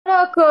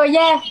Morocco,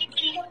 yeah.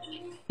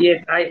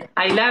 Yes,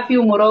 I love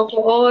you,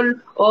 Morocco.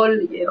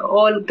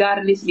 All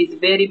girls is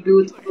very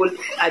beautiful.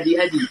 Adi.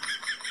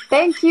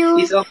 Thank you.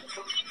 It's okay.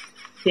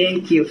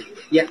 Thank you.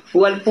 Yeah.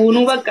 Well,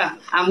 Punubaka,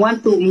 I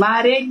want to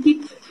marry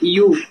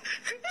you.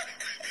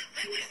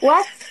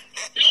 What?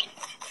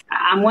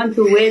 I want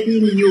to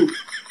wedding you.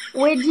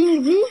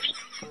 Wedding me?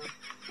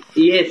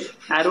 Yes,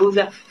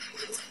 Aruza.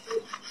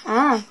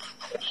 Ah.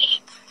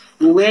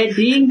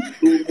 Wedding,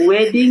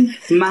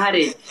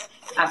 marriage.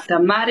 After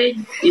marriage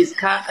is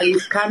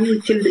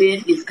coming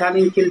children.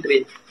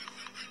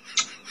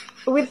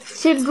 With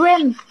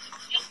children?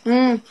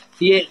 Mm.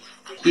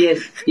 Yes,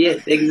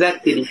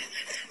 exactly.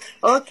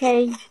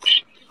 Okay.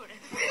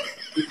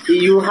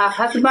 You have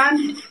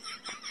husband?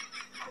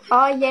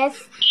 Oh,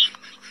 yes.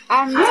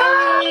 I'm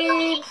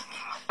married.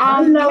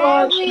 I'm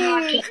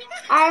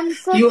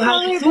so You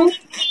sorry. have two?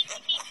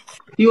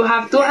 You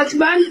have two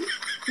husbands?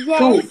 Yes,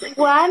 Two.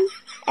 one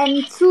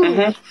and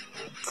two.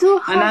 Two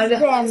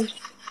husbands.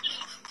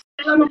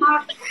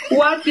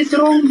 What is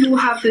wrong? You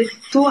have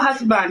two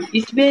husbands.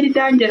 It's very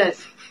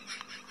dangerous.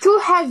 Two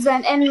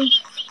husbands and...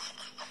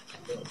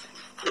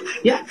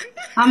 Yeah.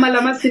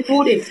 Amalama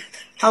sifude.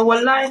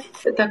 Wallahi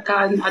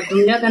takan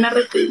adunya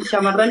kanarati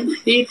shamaran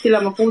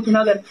itila mafutu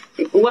nagar.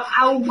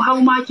 How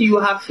much you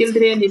have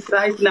children is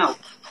right now?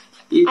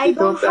 I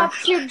don't have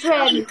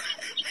children.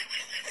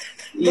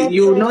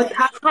 You not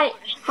have?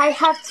 I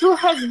have two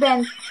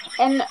husbands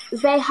and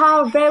they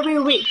are very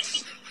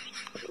rich.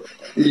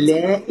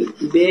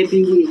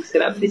 Baby weeks.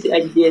 Rabbi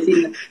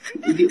ajjesin.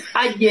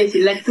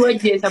 Ajjesin. Latu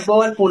ajjesa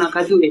bawal puna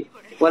kadue.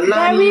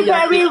 Wallahi.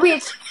 Very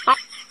rich.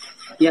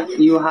 Yeah,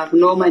 you have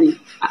no money.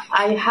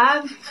 I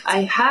have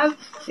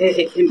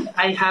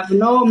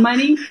no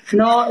money.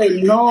 No.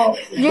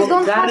 You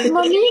don't have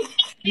money?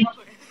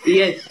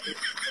 Yes.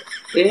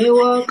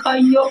 Ewa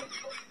kayo.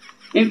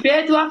 In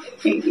fact,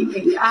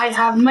 I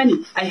have money.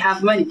 I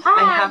have money.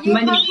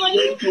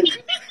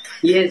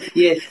 Yes.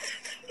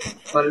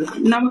 Well,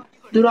 now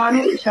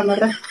duranu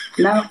shamara.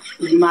 Now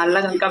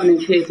malagan kamne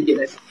face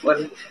jelas.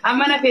 Well,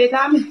 amana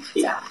fetam.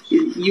 Yeah.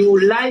 You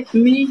like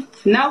me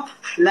now?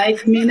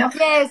 Like me now?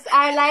 Yes,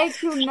 I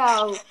like you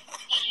now.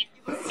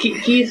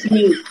 Kiss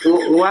me.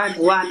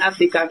 One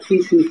Africa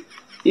kiss me.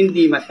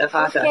 Hindi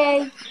matafata.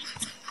 Okay.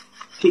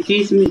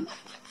 Kiss me.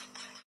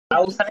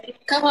 Outside.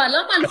 Kahala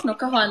ማለት ነው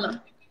kahala.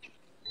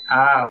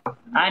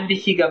 አንድ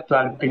ሺህ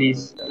ገብቷል ፕሊዝ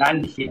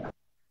አንድ ሺህ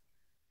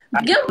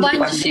ግን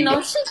በአንድ ሺህ ነው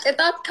እሺ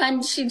ቅጣት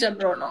ከአንድ ሺህ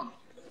ጀምሮ ነው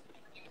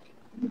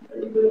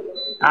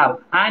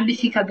አንድ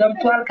ሺህ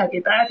ከገብቷል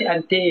ከቅጣት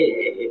አንተ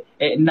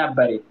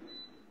ነበር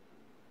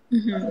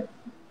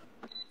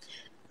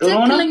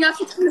ትክክለኛ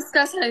ፊት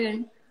መስካሳየኝ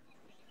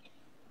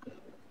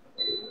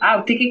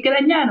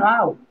ትክክለኛ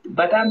ነው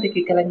በጣም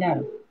ትክክለኛ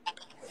ነው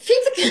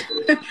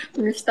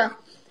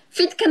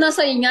ፊት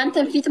ከናሳየኝ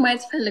አንተን ፊት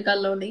ማየት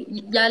ፈልጋለሁ ላይ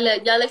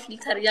ያለ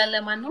ፊልተር ያለ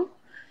ማን ነው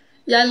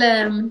ያለ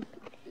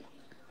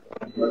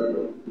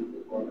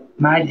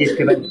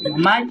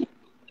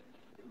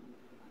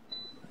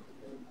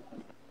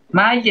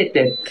ማጀት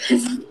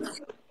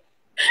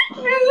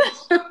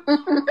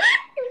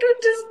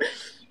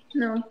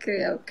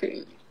Okay.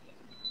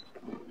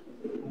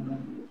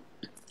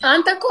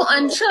 አንተ እኮ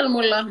አንሻል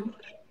ሞላህ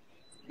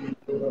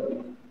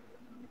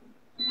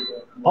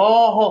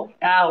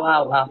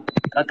አዎ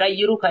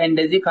ከቀይሩ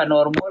ከእንደዚህ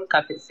ከኖርማል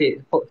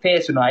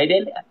ፌስ ነው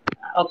አይደል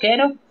ኦኬ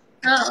ነው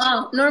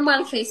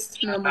ኖርማል ፌስ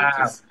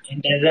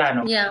እንደዛ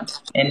ነው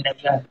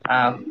እንደዛ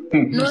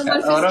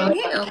ኖርማል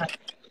ፌስ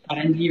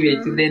አንጂ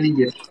ቤት ለንጀ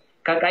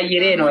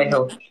ከቀይሬ ነው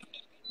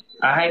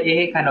ይሄ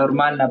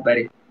ከኖርማል ነበር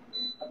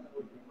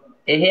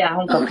ይሄ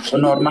አሁን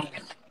ከኖርማል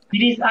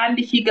ፕሊዝ አንድ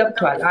ሺህ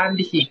ገብቷል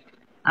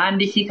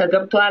አንድ ሺህ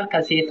ከገብቷል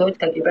ከሴቶች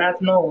ከቅጣት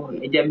ነው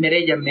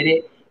ጀምሬ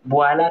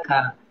በኋላ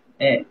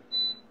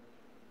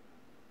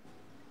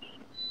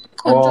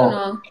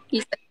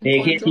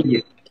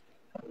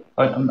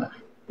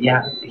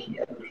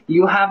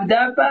you have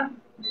dabba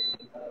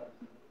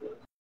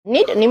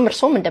need እኔም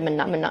እርሶም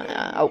እንደምናምን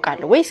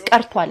አውቃለሁ ወይስ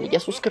ቀርቷል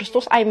ኢየሱስ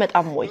ክርስቶስ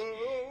አይመጣም ወይ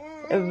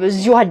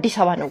እዚሁ አዲስ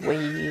አበባ ነው ወይ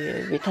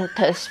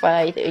ተስፋ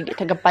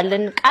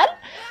የተገባለን ቃል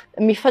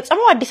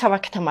የሚፈጸመው አዲስ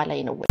አበባ ከተማ ላይ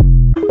ነው ወይ